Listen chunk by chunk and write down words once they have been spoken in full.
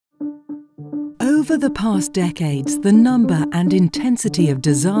Over the past decades, the number and intensity of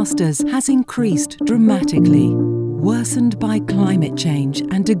disasters has increased dramatically, worsened by climate change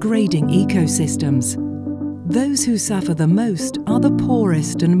and degrading ecosystems. Those who suffer the most are the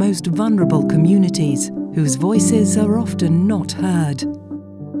poorest and most vulnerable communities, whose voices are often not heard.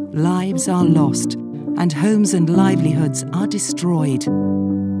 Lives are lost, and homes and livelihoods are destroyed,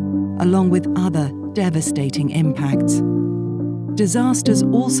 along with other devastating impacts. Disasters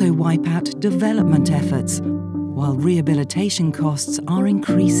also wipe out development efforts, while rehabilitation costs are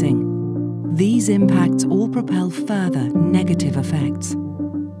increasing. These impacts all propel further negative effects.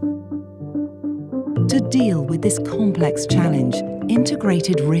 To deal with this complex challenge,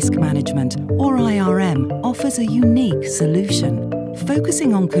 Integrated Risk Management, or IRM, offers a unique solution.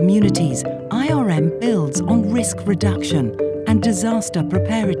 Focusing on communities, IRM builds on risk reduction and disaster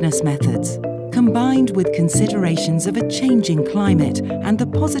preparedness methods, combined with considerations of a changing climate and the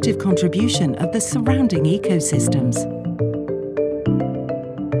positive contribution of the surrounding ecosystems.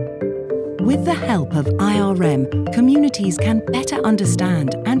 With the help of IRM, communities can better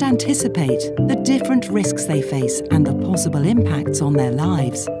understand and anticipate the different risks they face and the possible impacts on their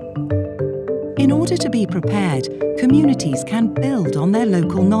lives. In order to be prepared, communities can build on their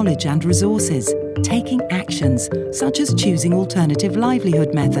local knowledge and resources, taking actions such as choosing alternative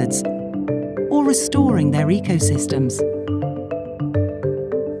livelihood methods or restoring their ecosystems.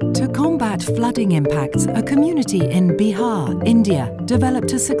 To combat flooding impacts, a community in Bihar, India,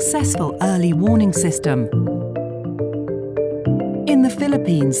 developed a successful early warning system. In the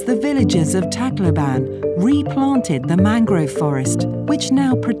Philippines, the villagers of Tacloban replanted the mangrove forest, which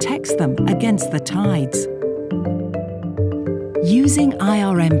now protects them against the tides. Using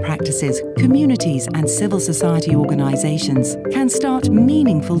IRM practices, communities and civil society organisations can start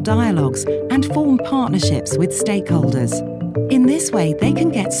meaningful dialogues and form partnerships with stakeholders. In this way, they can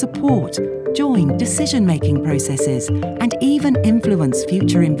get support, join decision-making processes, and even influence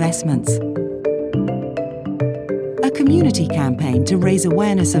future investments. A community campaign to raise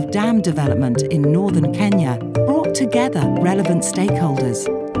awareness of dam development in northern Kenya brought together relevant stakeholders.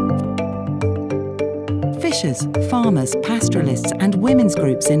 Fishers, farmers, pastoralists and women's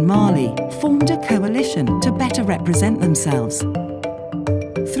groups in Mali formed a coalition to better represent themselves.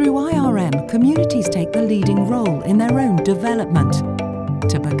 Through IRM, communities take the leading role in their own development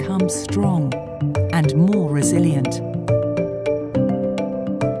to become strong and more resilient.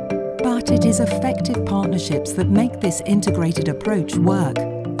 But it is effective partnerships that make this integrated approach work.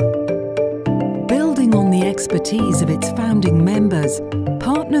 Building on the expertise of its founding members,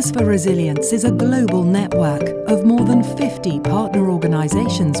 Partners for Resilience is a global network of more than 50 partner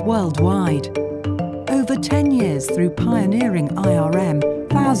organisations worldwide. Over 10 years through pioneering IRM,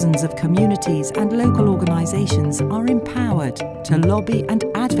 thousands of communities and local organisations are empowered to lobby and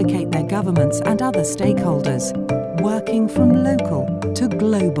advocate their governments and other stakeholders, working from local to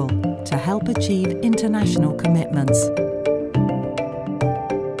global to help achieve international commitments.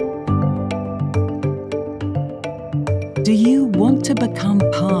 Do you want to become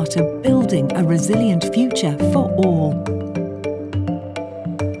part of building a resilient future for all?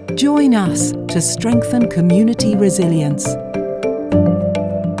 Join us to strengthen community resilience.